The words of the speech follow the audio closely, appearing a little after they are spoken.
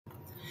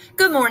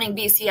Good morning,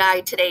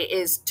 BCI. Today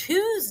is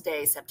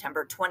Tuesday,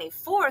 September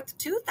 24th,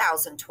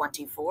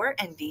 2024,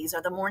 and these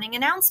are the morning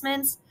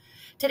announcements.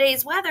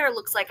 Today's weather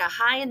looks like a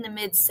high in the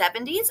mid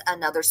 70s,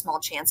 another small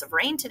chance of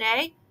rain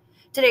today.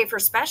 Today for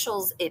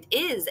specials, it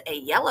is a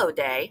yellow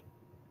day.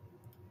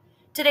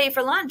 Today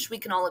for lunch, we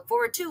can all look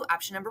forward to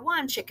option number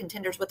 1, chicken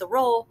tenders with a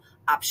roll,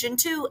 option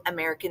 2,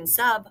 American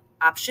sub,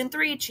 option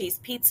 3, cheese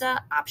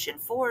pizza, option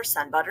 4,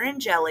 sun butter and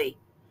jelly.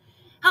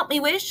 Help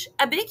me wish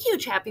a big,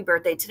 huge happy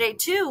birthday today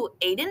to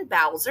Aiden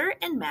Bowser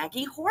and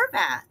Maggie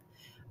Horvath.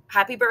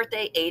 Happy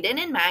birthday, Aiden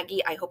and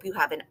Maggie. I hope you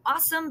have an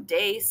awesome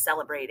day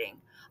celebrating.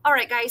 All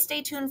right, guys,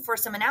 stay tuned for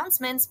some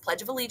announcements.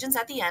 Pledge of Allegiance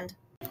at the end.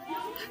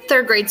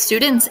 Third grade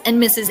students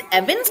and Mrs.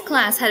 Evans'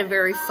 class had a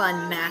very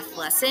fun math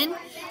lesson.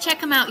 Check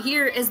them out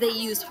here as they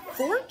use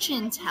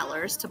fortune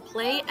tellers to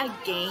play a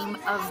game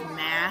of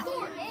math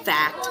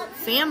fact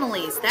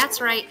families.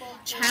 That's right.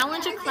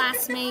 Challenge a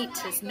classmate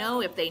to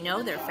know if they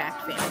know their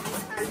fact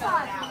families.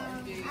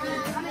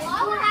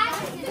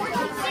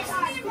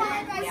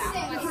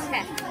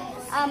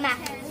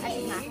 Math. I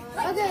think math.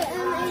 Okay,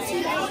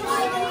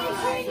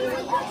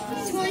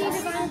 20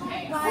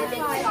 divided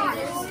by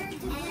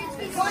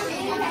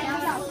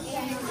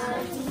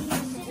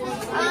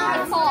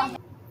 5.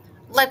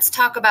 Let's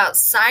talk about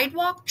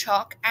sidewalk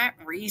chalk at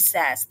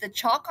recess. The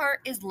chalk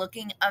art is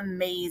looking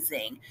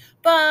amazing,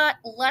 but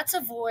let's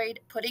avoid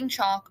putting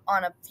chalk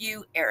on a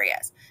few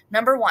areas.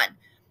 Number 1,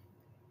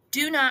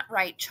 do not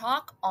write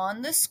chalk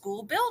on the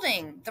school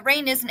building. The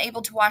rain isn't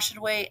able to wash it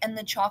away and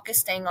the chalk is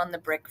staying on the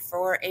brick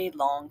for a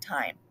long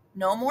time.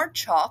 No more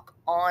chalk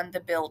on the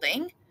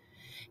building.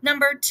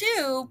 Number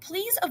 2,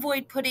 please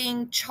avoid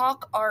putting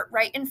chalk art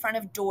right in front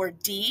of door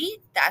D.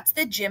 That's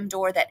the gym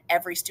door that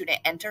every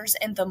student enters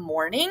in the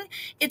morning.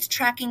 It's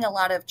tracking a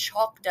lot of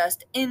chalk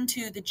dust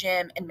into the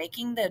gym and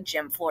making the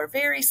gym floor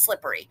very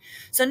slippery.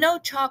 So no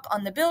chalk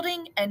on the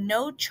building and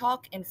no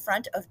chalk in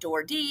front of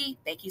door D.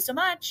 Thank you so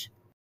much.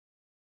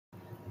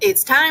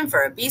 It's time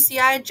for a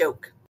BCI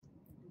joke.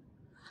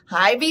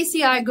 Hi,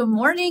 BCI. Good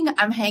morning.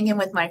 I'm hanging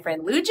with my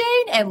friend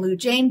Lujain, and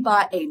Lujain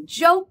bought a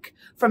joke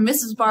from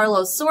Mrs.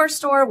 Barlow's Soar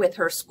Store with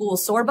her school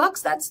Soar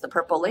Bucks. That's the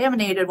purple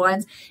laminated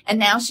ones. And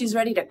now she's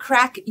ready to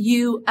crack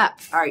you up.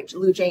 All right,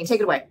 Lujain,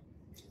 take it away.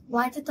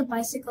 Why did the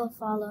bicycle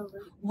fall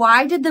over?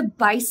 Why did the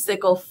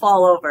bicycle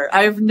fall over?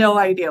 I have no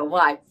idea.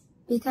 Why?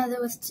 Because it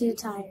was too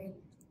tired.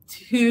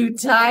 Too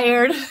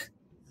tired.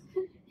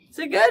 It's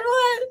a good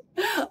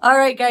one. All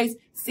right, guys.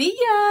 See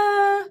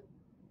ya.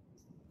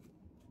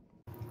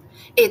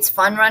 It's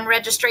Fun Run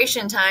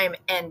registration time,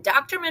 and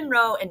Dr.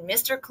 Monroe and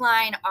Mr.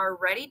 Klein are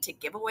ready to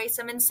give away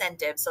some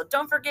incentives. So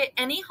don't forget,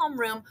 any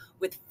homeroom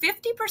with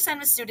 50%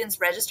 of students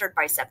registered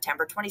by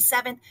September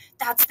 27th,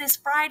 that's this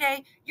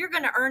Friday, you're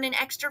going to earn an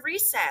extra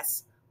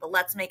recess. But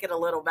let's make it a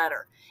little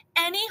better.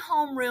 Any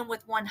homeroom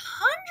with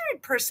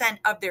 100%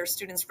 of their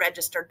students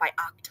registered by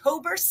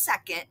October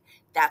 2nd,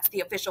 that's the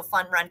official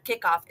Fun Run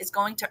kickoff, is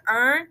going to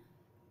earn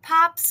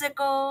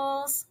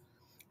popsicles.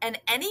 And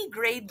any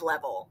grade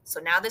level, so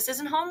now this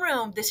isn't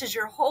homeroom, this is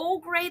your whole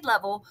grade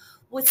level,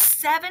 with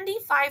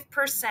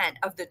 75%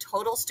 of the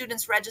total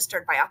students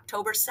registered by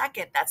October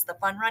 2nd, that's the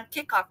Fun Run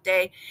kickoff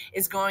day,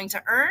 is going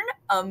to earn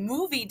a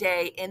movie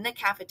day in the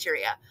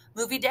cafeteria.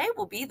 Movie day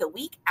will be the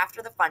week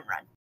after the Fun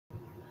Run.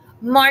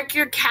 Mark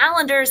your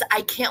calendars.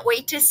 I can't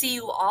wait to see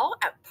you all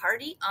at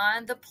Party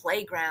on the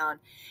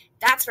Playground.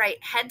 That's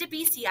right, head to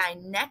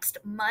BCI next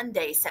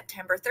Monday,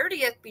 September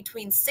 30th,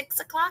 between 6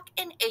 o'clock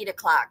and 8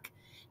 o'clock.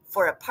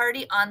 For a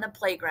party on the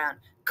playground.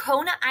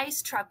 Kona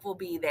Ice Truck will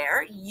be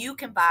there. You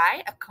can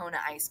buy a Kona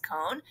Ice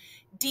cone.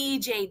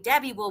 DJ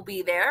Debbie will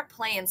be there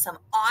playing some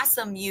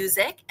awesome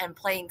music and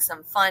playing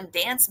some fun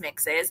dance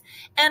mixes.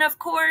 And of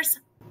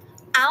course,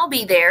 I'll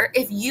be there.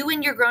 If you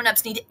and your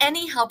grown-ups need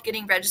any help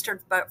getting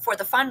registered for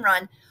the Fun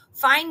Run,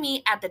 find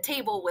me at the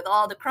table with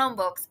all the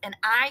Chromebooks, and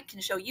I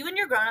can show you and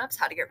your grown-ups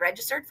how to get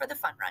registered for the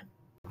Fun Run.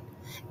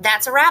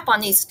 That's a wrap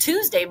on these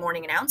Tuesday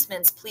morning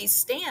announcements. Please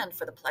stand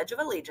for the Pledge of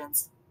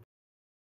Allegiance.